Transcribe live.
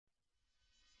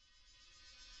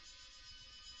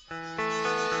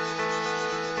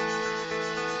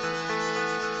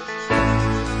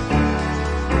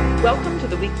Welcome to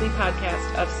the weekly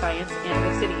podcast of Science and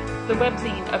the City, the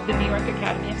webzine of the New York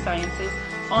Academy of Sciences,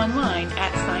 online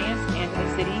at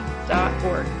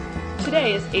scienceandthecity.org.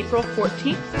 Today is April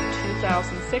 14th,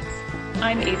 2006.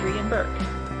 I'm Adrienne Burke.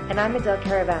 And I'm Adele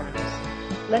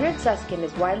Caravanos. Leonard Susskind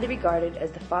is widely regarded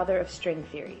as the father of string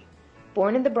theory.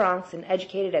 Born in the Bronx and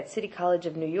educated at City College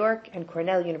of New York and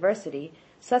Cornell University,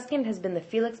 Susskind has been the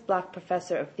Felix Bloch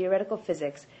Professor of Theoretical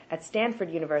Physics at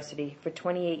Stanford University for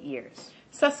 28 years.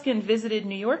 Susskind visited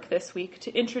New York this week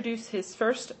to introduce his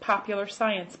first popular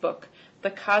science book, The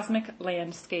Cosmic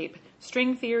Landscape,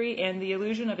 String Theory and the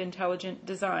Illusion of Intelligent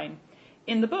Design.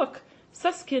 In the book,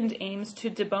 Susskind aims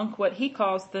to debunk what he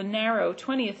calls the narrow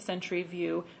 20th century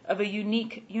view of a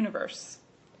unique universe.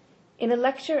 In a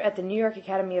lecture at the New York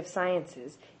Academy of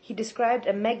Sciences, he described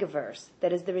a megaverse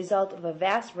that is the result of a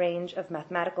vast range of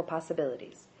mathematical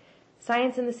possibilities.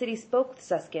 Science and the City spoke with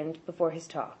Susskind before his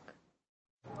talk.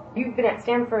 You've been at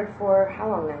Stanford for how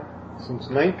long now? Since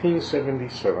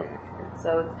 1977.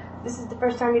 So this is the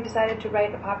first time you decided to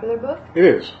write a popular book? It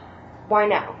is. Why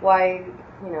now? Why,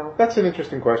 That's an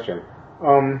interesting question.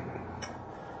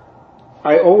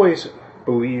 I always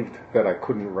believed that I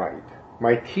couldn't write.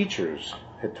 My teachers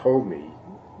had told me,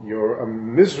 you're a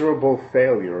miserable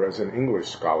failure as an English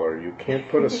scholar. You can't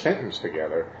put a sentence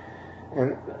together.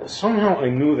 And somehow I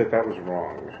knew that was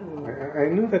wrong. I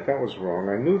knew that was wrong.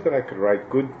 I knew that I could write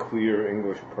good, clear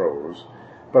English prose,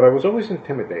 but I was always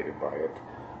intimidated by it.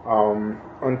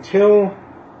 Until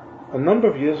a number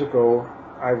of years ago,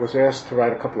 I was asked to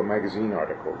write a couple of magazine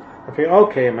articles. I figured,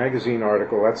 okay, a magazine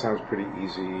article, that sounds pretty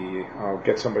easy. I'll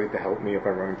get somebody to help me if I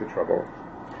run into trouble.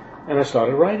 And I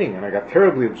started writing, and I got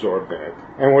terribly absorbed in it.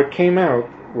 And what came out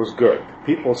was good.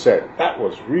 People said, that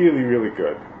was really, really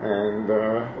good. And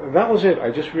that was it. I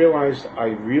just realized I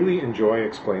really enjoy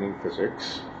explaining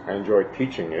physics. I enjoy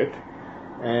teaching it.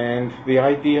 And the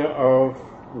idea of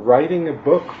writing a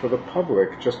book for the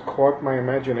public just caught my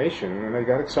imagination, and I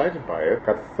got excited by it,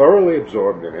 got thoroughly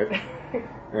absorbed in it.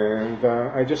 And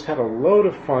I just had a load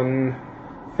of fun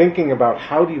thinking about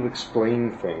how do you explain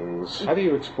things, how do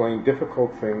you explain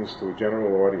difficult things to a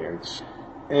general audience.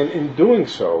 And in doing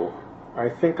so, I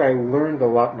think I learned a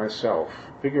lot myself,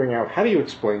 figuring out how do you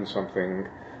explain something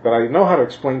that I know how to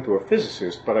explain to a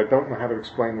physicist, but I don't know how to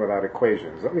explain without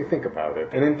equations. Let me think about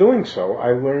it. And in doing so,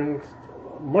 I learned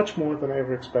much more than I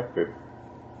ever expected.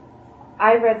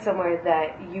 I read somewhere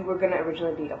that you were going to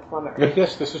originally be a plumber.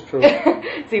 Yes, this is true.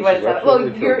 See what it's about. Well,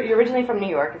 you're originally from New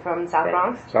York. You're from South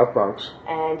Bronx. South Bronx.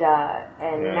 And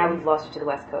now we've lost you to the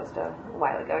West Coast a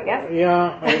while ago, I guess.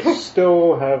 Yeah, I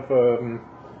still have,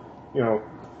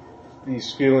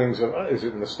 these feelings of, is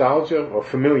it nostalgia or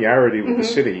familiarity with the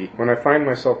city? When I find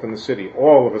myself in the city,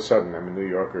 all of a sudden I'm a New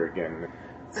Yorker again.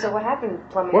 So what happened?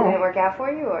 Plumbing didn't work out for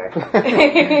you, or?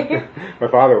 My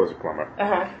father was a plumber.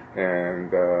 Uh-huh.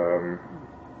 And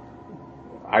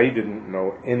I didn't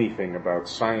know anything about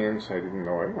science. I didn't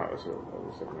know. I was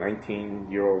a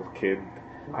 19-year-old kid.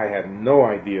 I had no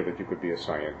idea that you could be a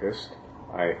scientist.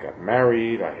 I got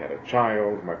married. I had a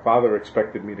child. My father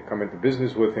expected me to come into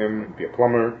business with him, be a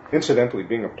plumber. Incidentally,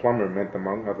 being a plumber meant,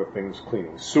 among other things,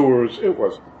 cleaning sewers. It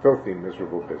was a filthy,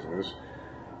 miserable business.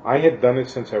 I had done it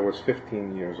since I was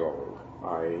 15 years old.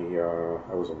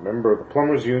 I was a member of the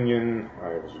plumbers union.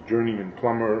 I was a journeyman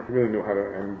plumber. I really knew how to,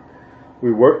 and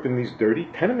we worked in these dirty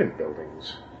tenement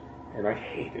buildings, and I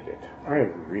hated it. I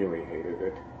really hated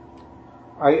it.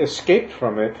 I escaped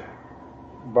from it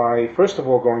by, first of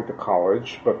all, going to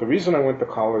college, but the reason I went to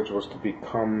college was to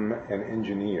become an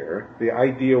engineer. The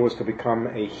idea was to become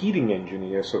a heating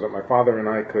engineer so that my father and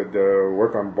I could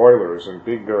work on boilers and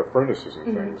big furnaces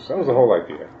and things. That was the whole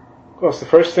idea. Of course, the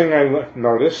first thing I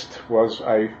noticed was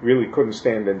I really couldn't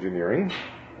stand engineering,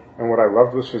 and what I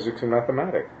loved was physics and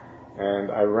mathematics. And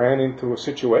I ran into a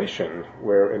situation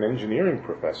where an engineering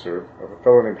professor, a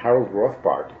fellow named Harold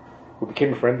Rothbart, who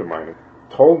became a friend of mine,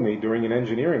 told me during an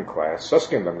engineering class,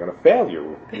 Susskind, I'm going to fail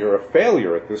you. You're a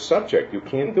failure at this subject. You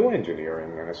can't do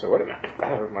engineering. And I said, what?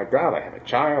 Oh my God, I have a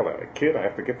child, I have a kid, I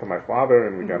have to get to my father,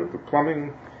 and we got to do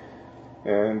plumbing.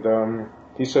 And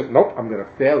he said, nope, I'm going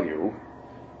to fail you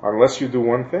unless you do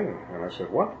one thing. And I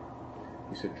said, what?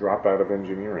 He said, drop out of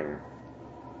engineering.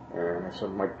 And I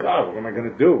said, my God, what am I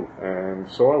going to do? And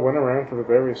so I went around to the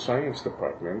various science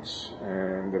departments,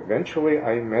 and eventually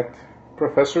I met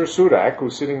Professor Sudak,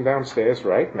 who's sitting downstairs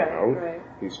right now. Right.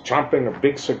 He's chomping a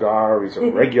big cigar. He's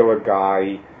a regular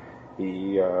guy.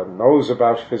 He knows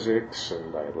about physics,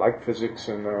 and I liked physics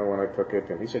when I took it.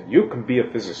 And he said, you can be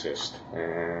a physicist.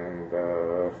 And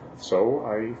so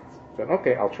I I said,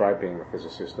 okay, I'll try being a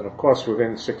physicist. And of course,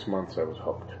 within 6 months, I was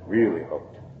hooked. Really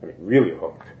hooked. I mean, really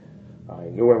hooked. I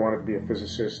knew I wanted to be a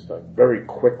physicist. I very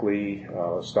quickly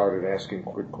started asking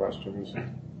quick questions.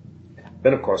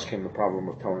 Then, of course, came the problem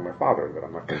of telling my father that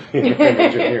I'm not going to be an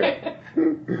engineer.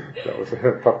 That was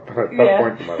a tough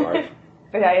point in my life.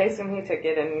 But I assume he took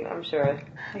it, and I'm sure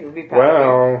he would be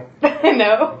proud of you.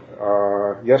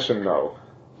 No? Yes and no.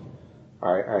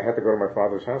 I had to go to my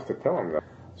father's house to tell him that.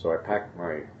 So I packed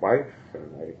my wife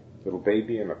and my little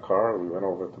baby in a car. We went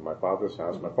over to my father's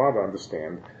house. My father,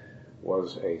 understand,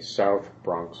 was a South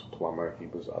Bronx plumber. He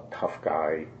was a tough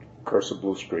guy, curse a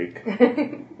blue streak.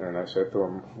 And I said to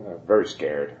him, very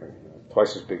scared,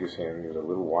 twice as big as him. He was a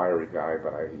little wiry guy,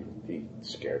 but he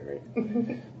scared me.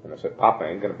 And I said, Papa, I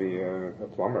ain't going to be a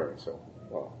plumber. So,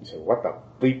 well, he said, what the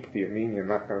bleep do you mean you're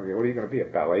not going to be? What are you going to be, a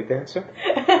ballet dancer?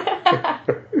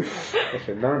 I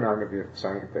said, no, I'm going to be a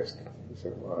scientist. He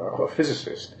said, a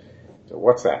physicist. So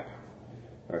what's that?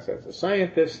 And I said, it's a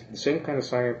scientist, the same kind of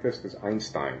scientist as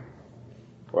Einstein.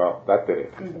 Well, that did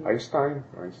it. Mm-hmm. Einstein.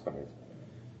 Are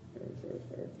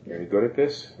you good at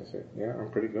this? I said, yeah, I'm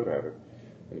pretty good at it.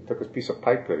 And he took his piece of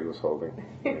pipe that he was holding,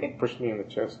 and he pushed me in the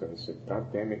chest, and he said,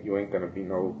 God damn it, you ain't going to be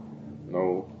no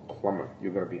plumber.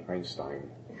 You're going to be Einstein.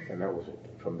 And that was it.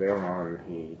 From there on,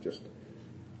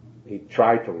 he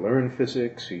tried to learn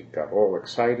physics. He got all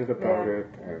excited about it,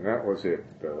 and that was it.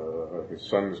 His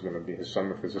son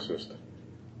the physicist.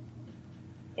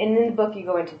 And in the book, you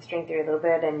go into string theory a little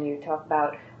bit, and you talk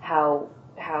about how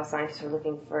scientists are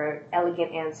looking for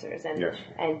elegant answers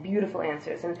and beautiful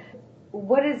answers. And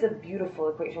what is a beautiful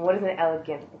equation? What is an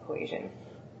elegant equation?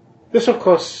 This, of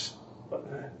course,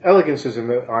 elegance is in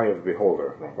the eye of the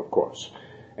beholder, right. Of course.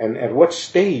 And at what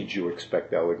stage you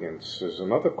expect elegance is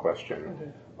another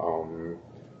question. Mm-hmm.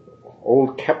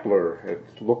 Old Kepler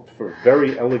had looked for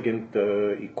very elegant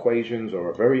equations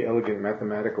or a very elegant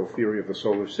mathematical theory of the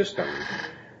solar system.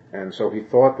 And so he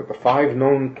thought that the 5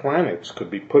 known planets could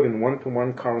be put in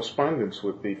one-to-one correspondence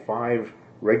with the 5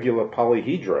 regular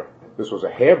polyhedra. This was a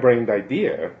harebrained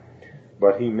idea,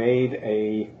 but he made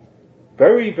a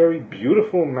very, very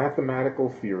beautiful mathematical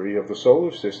theory of the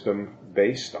solar system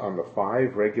based on the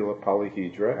 5 regular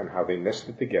polyhedra and how they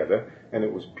nested together. And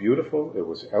it was beautiful, it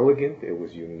was elegant, it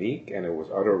was unique, and it was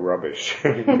utter rubbish.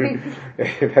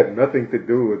 It had nothing to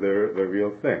do with the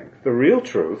real thing. The real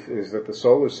truth is that the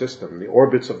solar system, the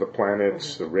orbits of the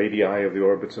planets, the radii of the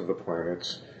orbits of the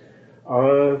planets,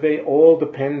 they all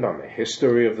depend on the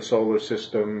history of the solar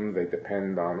system. They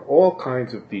depend on all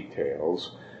kinds of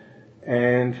details.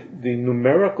 And the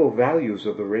numerical values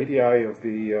of the radii of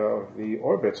the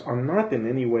orbits are not in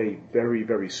any way very,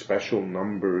 very special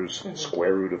numbers,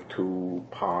 square root of 2,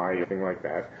 pi, anything like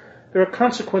that. They're a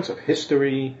consequence of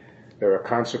history. They're a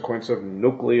consequence of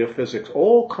nuclear physics.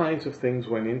 All kinds of things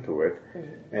went into it.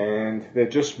 And they're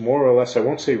just more or less, I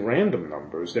won't say random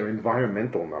numbers, they're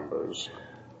environmental numbers.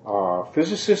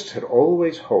 Physicists had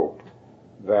always hoped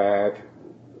that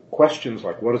questions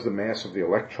like what is the mass of the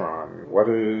electron, what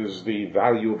is the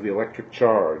value of the electric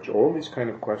charge, all these kind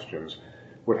of questions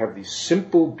would have these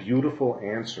simple, beautiful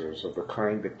answers of the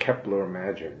kind that Kepler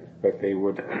imagined, that they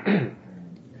would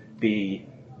be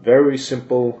very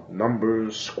simple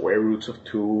numbers, square roots of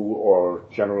 2 or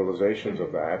generalizations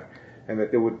of that, and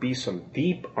that there would be some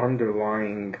deep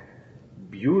underlying,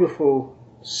 beautiful,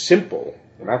 simple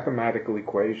mathematical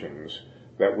equations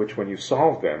that which when you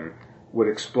solve them would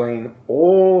explain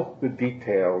all the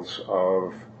details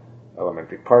of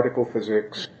elementary particle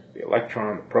physics, the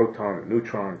electron, the proton, the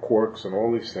neutron, quarks, and all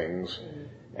these things,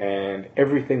 and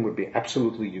everything would be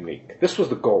absolutely unique. This was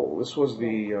the goal. This was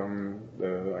the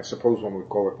I suppose one would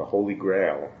call it the Holy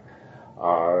Grail.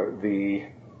 The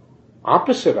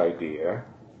opposite idea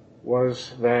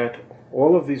was that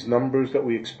all of these numbers that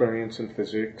we experience in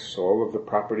physics, all of the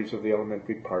properties of the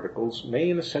elementary particles, may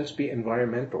in a sense be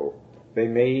environmental. They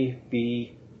may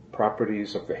be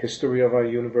properties of the history of our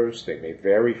universe. They may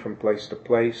vary from place to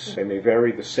place. They may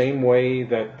vary the same way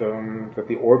that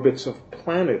the orbits of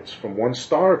planets from one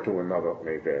star to another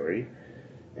may vary.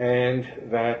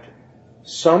 And that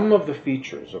some of the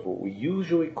features of what we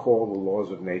usually call the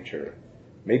laws of nature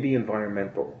may be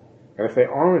environmental. And if they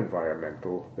are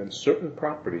environmental, then certain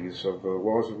properties of the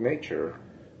laws of nature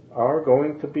are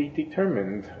going to be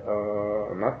determined,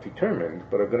 not determined,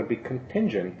 but are going to be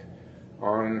contingent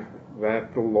on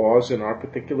that the laws in our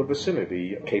particular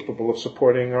vicinity are capable of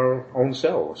supporting our own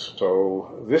selves.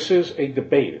 So this is a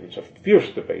debate. It's a fierce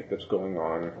debate that's going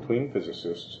on between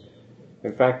physicists.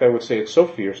 In fact, I would say it's so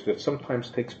fierce that it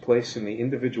sometimes takes place in the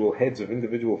individual heads of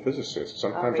individual physicists.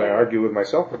 Sometimes I argue with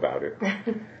myself about it.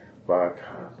 But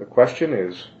the question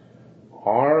is,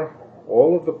 are all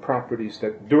all of the properties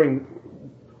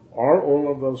are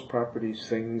all of those properties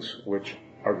things which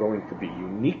are going to be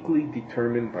uniquely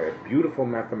determined by a beautiful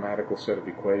mathematical set of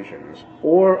equations,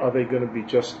 or are they going to be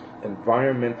just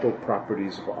environmental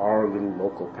properties of our little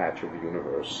local patch of the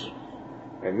universe?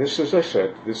 And this, as I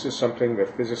said, this is something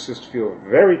that physicists feel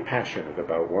very passionate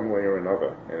about one way or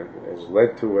another, and has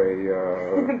led to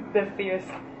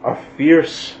a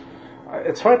fierce,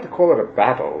 it's hard to call it a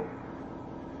battle.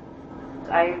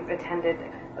 I attended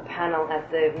a panel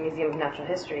at the Museum of Natural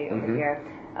History over here.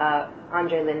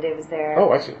 Andre Linde was there.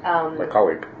 Oh, I see. My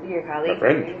colleague. Your colleague.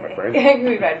 My friend.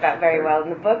 We read about very well in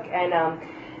the book. And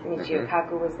Michio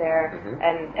Kaku was there.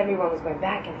 And everyone was going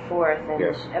back and forth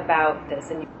about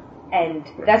this. And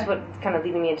that's what kind of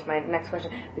leading me into my next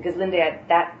question, because Linde at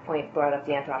that point brought up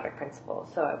the anthropic principle.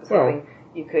 So I was hoping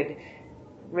you could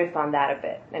riff on that a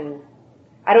bit. And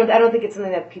I don't think it's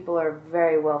something that people are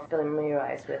very well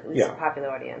familiarized with, at least the popular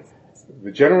audience.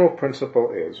 The general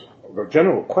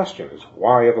question is,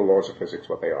 why are the laws of physics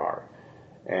what they are?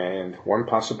 And one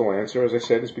possible answer, as I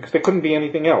said, is because they couldn't be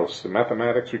anything else. The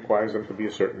mathematics requires them to be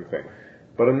a certain thing.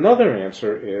 But another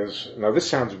answer is, now this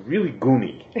sounds really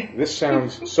goony. This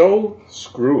sounds so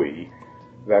screwy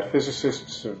that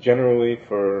physicists have generally,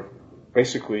 for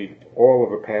basically all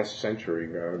of the past century,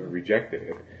 rejected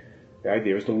it. The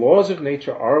idea is the laws of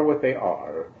nature are what they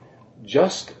are,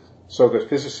 just so that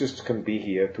physicists can be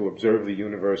here to observe the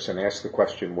universe and ask the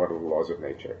question, what are the laws of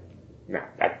nature? Now,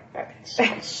 that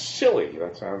sounds silly.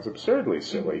 That sounds absurdly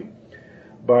silly.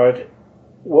 But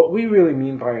what we really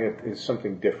mean by it is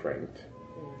something different.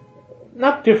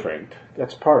 Not different,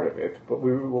 that's part of it, but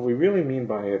what we really mean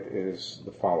by it is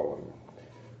the following.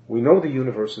 We know the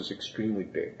universe is extremely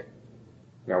big.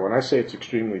 Now, when I say it's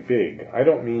extremely big, I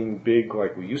don't mean big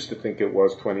like we used to think it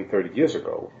was 20, 30 years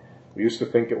ago. We used to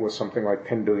think it was something like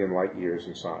 10 billion light years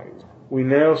in size. We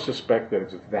now suspect that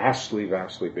it's vastly,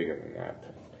 vastly bigger than that.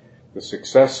 The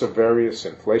success of various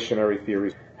inflationary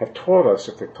theories have taught us,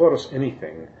 if they've taught us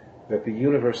anything, that the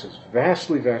universe is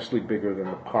vastly, vastly bigger than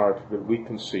the part that we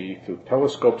can see through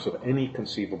telescopes of any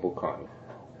conceivable kind.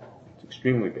 It's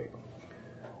extremely big.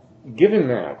 Given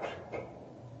that,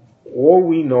 all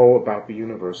we know about the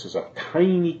universe is a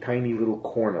tiny, tiny little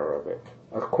corner of it.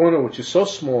 A corner which is so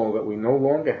small that we no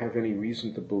longer have any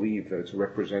reason to believe that it's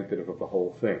representative of the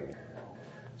whole thing.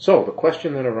 So the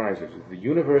question then arises, is the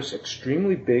universe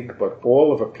extremely big but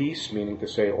all of a piece, meaning to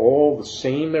say all the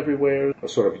same everywhere, a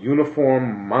sort of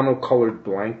uniform monocolored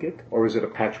blanket, or is it a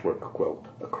patchwork quilt,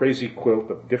 a crazy quilt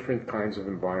of different kinds of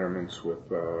environments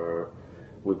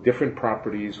with different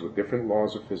properties, with different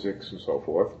laws of physics and so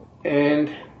forth?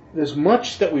 And there's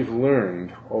much that we've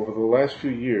learned over the last few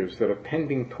years that are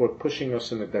tending toward pushing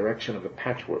us in the direction of a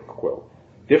patchwork quilt.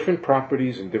 Different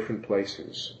properties in different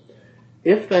places.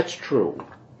 If that's true,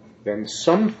 then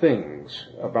some things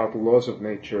about the laws of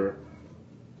nature,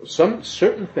 some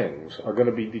certain things are going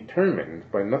to be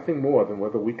determined by nothing more than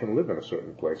whether we can live in a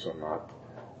certain place or not.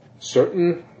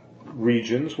 Certain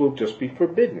regions will just be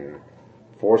forbidden.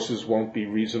 Forces won't be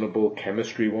reasonable,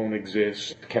 chemistry won't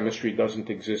exist, chemistry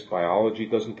doesn't exist, biology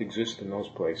doesn't exist in those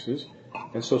places.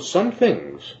 And so some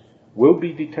things will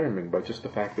be determined by just the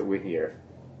fact that we're here.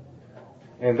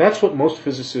 And that's what most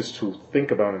physicists who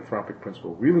think about anthropic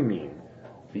principle really mean.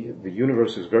 The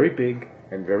universe is very big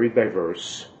and very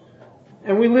diverse,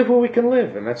 and we live where we can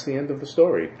live, and that's the end of the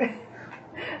story.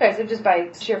 Alright, so just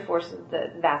by sheer force of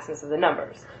the vastness of the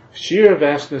numbers. Sheer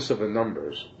vastness of the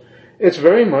numbers. It's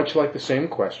very much like the same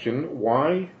question,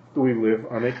 why do we live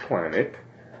on a planet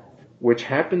which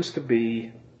happens to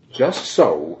be just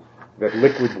so that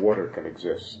liquid water can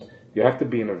exist? You have to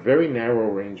be in a very narrow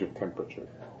range of temperature.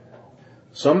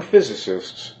 Some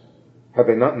physicists, had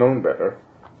they not known better,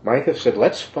 might have said,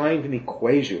 let's find an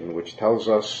equation which tells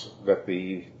us that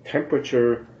the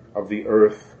temperature of the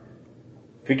Earth,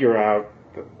 figure out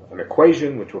an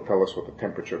equation which will tell us what the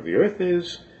temperature of the Earth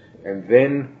is, and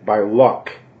then by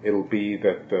luck it'll be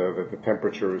that the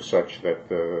temperature is such that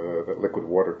liquid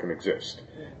water can exist.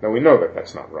 Now we know that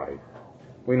that's not right.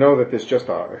 We know that there's just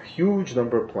a huge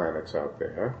number of planets out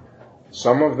there.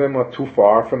 Some of them are too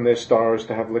far from their stars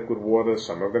to have liquid water.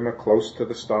 Some of them are close to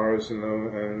the stars,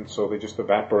 and so they just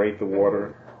evaporate the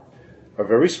water. A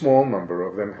very small number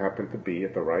of them happen to be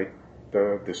at the right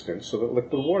distance so that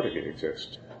liquid water can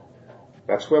exist.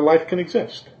 That's where life can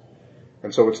exist.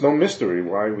 And so it's no mystery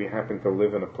why we happen to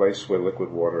live in a place where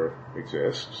liquid water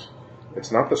exists.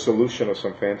 It's not the solution of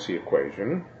some fancy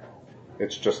equation.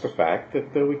 It's just the fact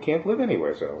that we can't live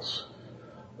anywhere else.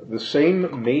 The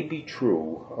same may be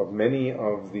true of many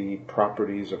of the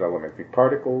properties of elementary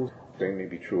particles. The same may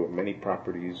be true of many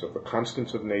properties of the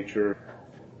constants of nature.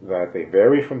 that they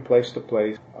vary from place to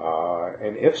place,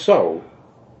 and if so,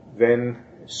 then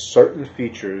certain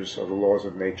features of the laws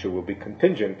of nature will be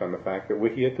contingent on the fact that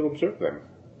we're here to observe them.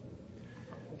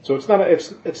 So it's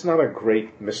not a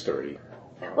great mystery.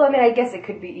 Well, I mean, I guess it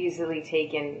could be easily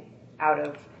taken out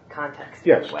of context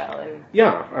Yes. as well. And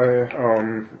Yeah.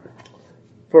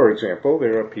 For example,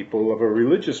 there are people of a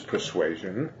religious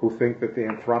persuasion who think that the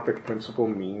anthropic principle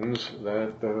means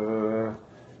that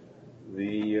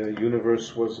the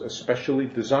universe was especially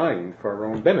designed for our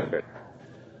own benefit.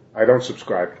 I don't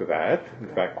subscribe to that. In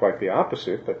fact, quite the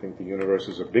opposite. I think the universe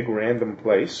is a big random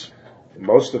place,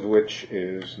 most of which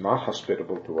is not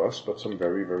hospitable to us, but some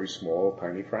very, very small,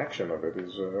 tiny fraction of it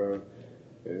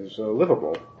is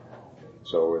livable.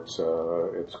 So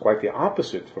it's quite the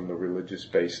opposite from the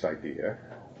religious-based idea.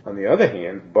 On the other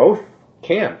hand, both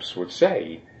camps would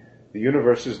say the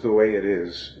universe is the way it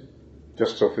is,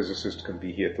 just so physicists can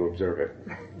be here to observe it.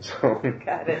 So,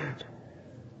 got it.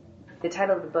 The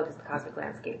title of the book is The Cosmic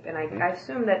Landscape, and I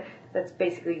assume that that's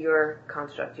basically your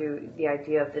construct, the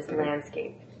idea of this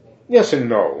landscape. Yes and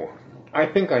no. I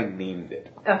think I named it.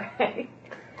 Okay.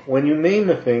 When you name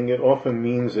a thing, it often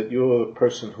means that you're the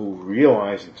person who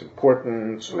realized its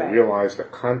importance, who realized the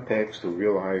context, who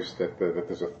realized that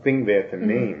there's a thing there to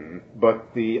name.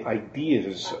 But the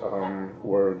ideas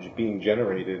were being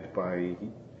generated by,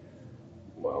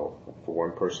 well, for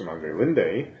one person, Andre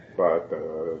Linde,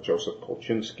 but Joseph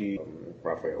Polchinski,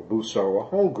 Raphael Busso, a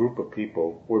whole group of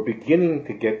people were beginning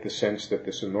to get the sense that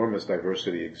this enormous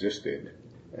diversity existed.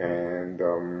 And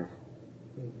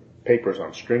papers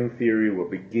on string theory were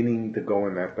beginning to go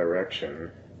in that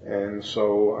direction. And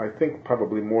so I think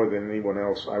probably more than anyone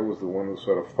else, I was the one who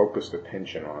sort of focused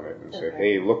attention on it and said,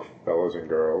 hey, look, fellows and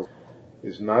girls,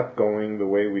 is not going the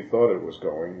way we thought it was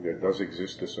going. There does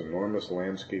exist this enormous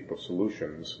landscape of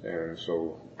solutions, and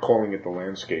so calling it the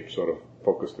landscape sort of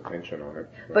focused attention on it.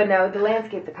 But now the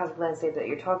landscape, the cosmic landscape that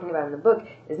you're talking about in the book,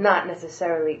 is not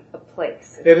necessarily a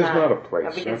place. It is not a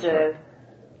place.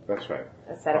 That's right.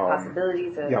 A set of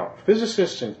possibilities.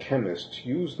 Physicists and chemists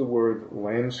use the word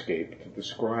landscape to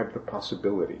describe the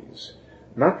possibilities,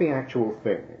 not the actual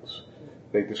things.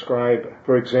 They describe,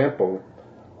 for example,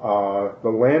 the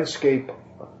landscape,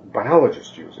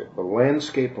 biologists use it, the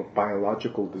landscape of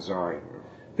biological design.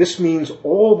 This means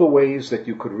all the ways that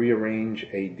you could rearrange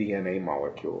a DNA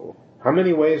molecule. How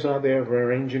many ways are there of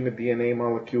rearranging a DNA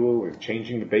molecule and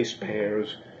changing the base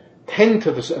pairs? 10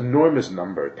 to this enormous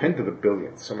number, 10 to the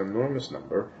billionth, some enormous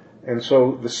number. And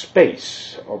so the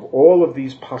space of all of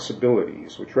these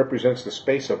possibilities, which represents the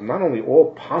space of not only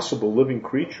all possible living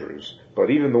creatures,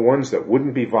 but even the ones that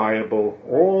wouldn't be viable,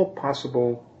 all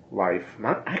possible life,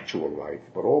 not actual life,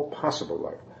 but all possible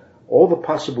life, all the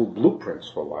possible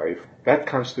blueprints for life, that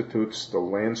constitutes the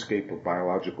landscape of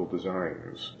biological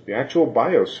designs. The actual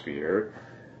biosphere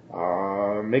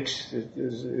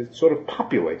it sort of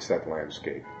populates that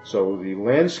landscape. So the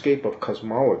landscape of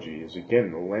cosmology is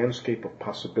again the landscape of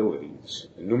possibilities,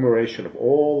 enumeration of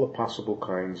all the possible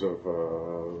kinds of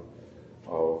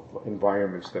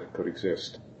environments that could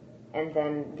exist. And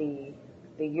then the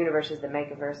universe is the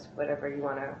Megaverse, whatever you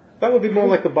want to... That would be more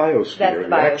like the biosphere. That's the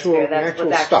biosphere. The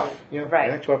actual stuff. The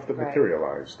actual stuff that Right.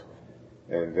 materialized.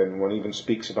 And then one even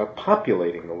speaks about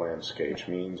populating the landscape, which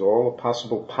means all the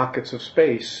possible pockets of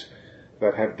space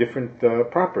that have different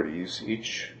properties,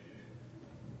 each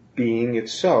being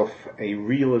itself a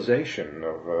realization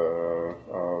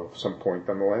of some point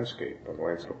on the landscape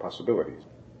of possibilities.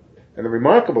 And the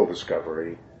remarkable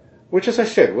discovery, which, as I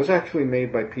said, was actually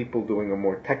made by people doing a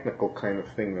more technical kind of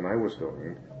thing than I was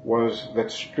doing, was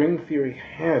that string theory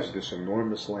has this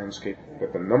enormous landscape,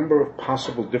 that the number of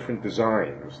possible different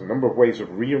designs, the number of ways of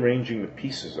rearranging the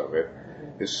pieces of it,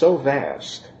 is so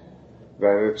vast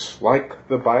that it's like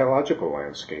the biological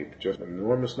landscape. Just an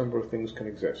enormous number of things can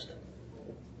exist.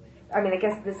 I mean, I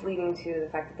guess this leading to the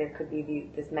fact that there could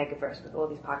be this Megaverse with all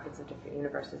these pockets of different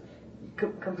universes,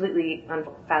 completely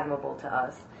unfathomable to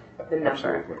us, the number.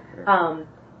 Absolutely. Yeah.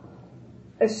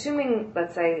 Assuming,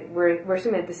 let's say, we're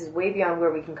assuming that this is way beyond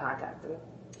where we can contact them.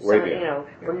 Way beyond.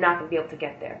 We're not going to be able to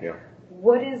get there. Yeah.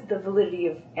 What is the validity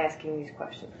of asking these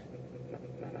questions?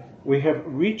 We have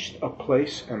reached a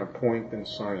place and a point in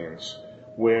science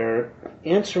where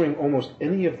answering almost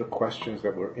any of the questions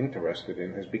that we're interested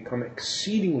in has become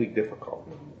exceedingly difficult.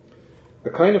 The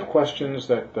kind of questions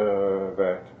that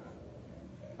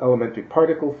elementary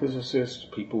particle physicists,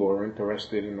 people who are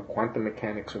interested in the quantum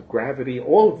mechanics of gravity,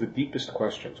 all of the deepest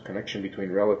questions, connection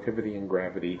between relativity and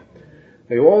gravity,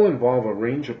 they all involve a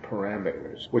range of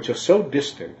parameters which are so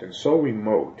distant and so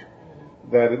remote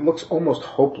that it looks almost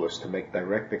hopeless to make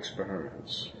direct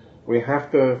experiments. We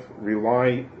have to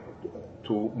rely to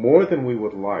to more than we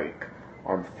would like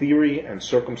on theory and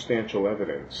circumstantial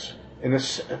evidence.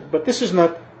 But this is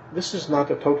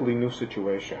not a totally new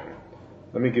situation.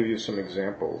 Let me give you some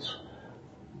examples.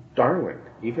 Darwin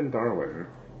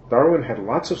had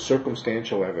lots of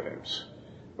circumstantial evidence,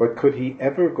 but could he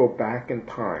ever go back in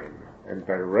time and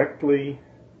directly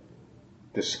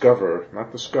confirm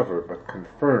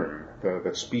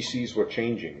that species were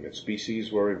changing, that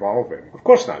species were evolving? Of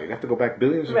course not. He'd have to go back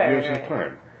billions of years in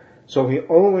time. So he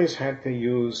always had to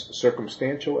use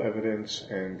circumstantial evidence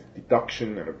and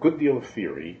deduction and a good deal of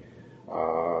theory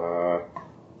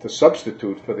to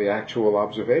substitute for the actual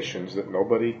observations that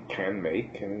nobody can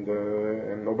make and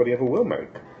nobody ever will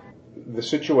make. The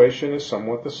situation is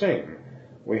somewhat the same.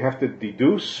 We have to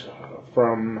deduce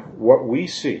from what we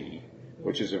see,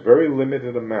 which is a very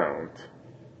limited amount,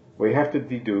 we have to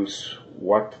deduce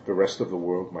what the rest of the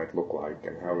world might look like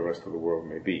and how the rest of the world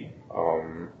may be.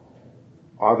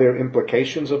 Are there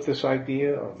implications of this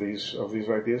idea, of these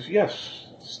ideas? Yes.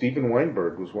 Stephen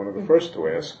Weinberg was one of the first to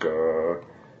ask,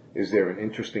 is there an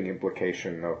interesting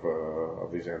implication of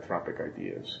these anthropic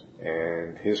ideas?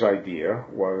 And his idea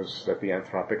was that the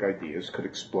anthropic ideas could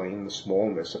explain the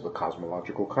smallness of the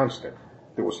cosmological constant.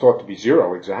 It was thought to be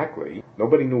zero exactly.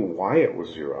 Nobody knew why it was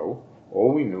zero.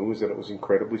 All we knew is that it was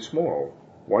incredibly small.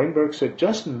 Weinberg said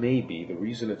just maybe the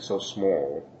reason it's so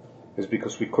small is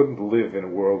because we couldn't live in a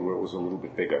world where it was a little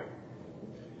bit bigger.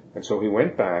 And so he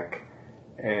went back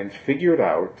and figured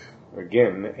out,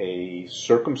 again, a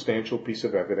circumstantial piece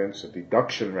of evidence, a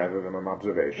deduction rather than an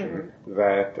observation,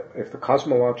 that if the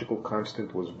cosmological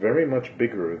constant was very much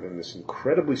bigger than this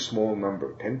incredibly small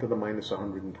number, 10 to the minus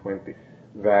 120,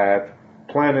 that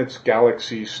planets,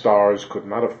 galaxies, stars could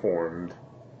not have formed,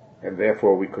 and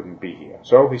therefore we couldn't be here.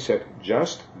 So he said,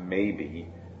 just maybe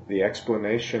the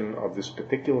explanation of this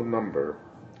particular number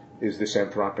is this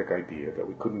anthropic idea that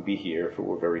we couldn't be here if it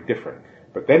were very different.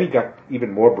 But then he got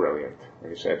even more brilliant,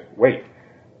 and he said, wait,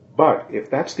 but if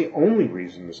that's the only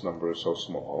reason this number is so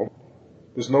small,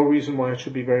 there's no reason why it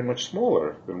should be very much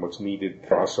smaller than what's needed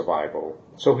for our survival.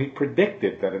 So he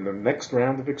predicted that in the next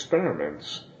round of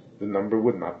experiments, the number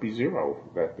would not be zero,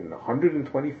 that in the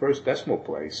 121st decimal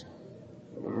place,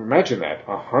 imagine that,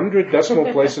 100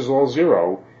 decimal places all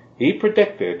zero, he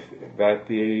predicted that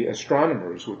the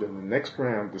astronomers would in the next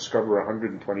round discover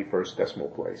 121st decimal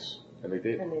place. And they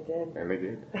did.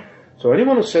 So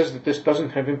anyone who says that this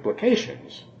doesn't have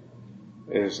implications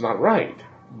is not right.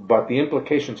 But the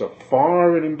implications are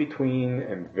far and in between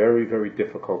and very, very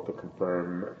difficult to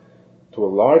confirm. To a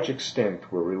large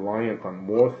extent, we're reliant on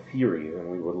more theory than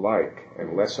we would like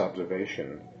and less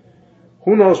observation.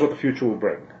 Who knows what the future will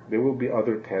bring? There will be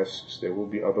other tests. There will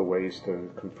be other ways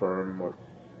to confirm.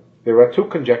 There are two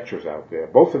conjectures out there.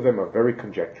 Both of them are very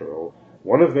conjectural.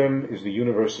 One of them is the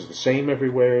universe is the same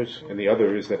everywhere, and the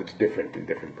other is that it's different in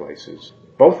different places.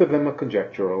 Both of them are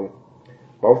conjectural.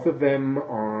 Both of them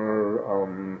are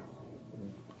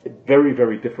very,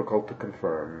 very difficult to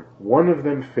confirm. One of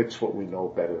them fits what we know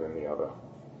better than the other.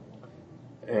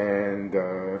 And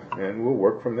we'll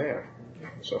work from there.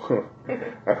 So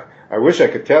I wish I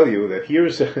could tell you that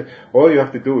here's all you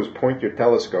have to do is point your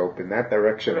telescope in that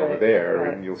direction over there,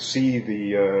 and you'll see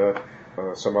the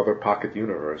some other pocket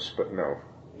universe. But no,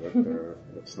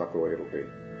 that's not the way it'll be.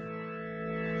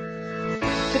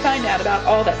 To find out about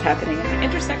all that's happening at the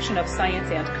intersection of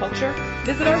science and culture,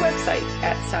 visit our website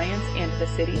at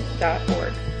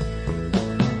scienceandthecity.org.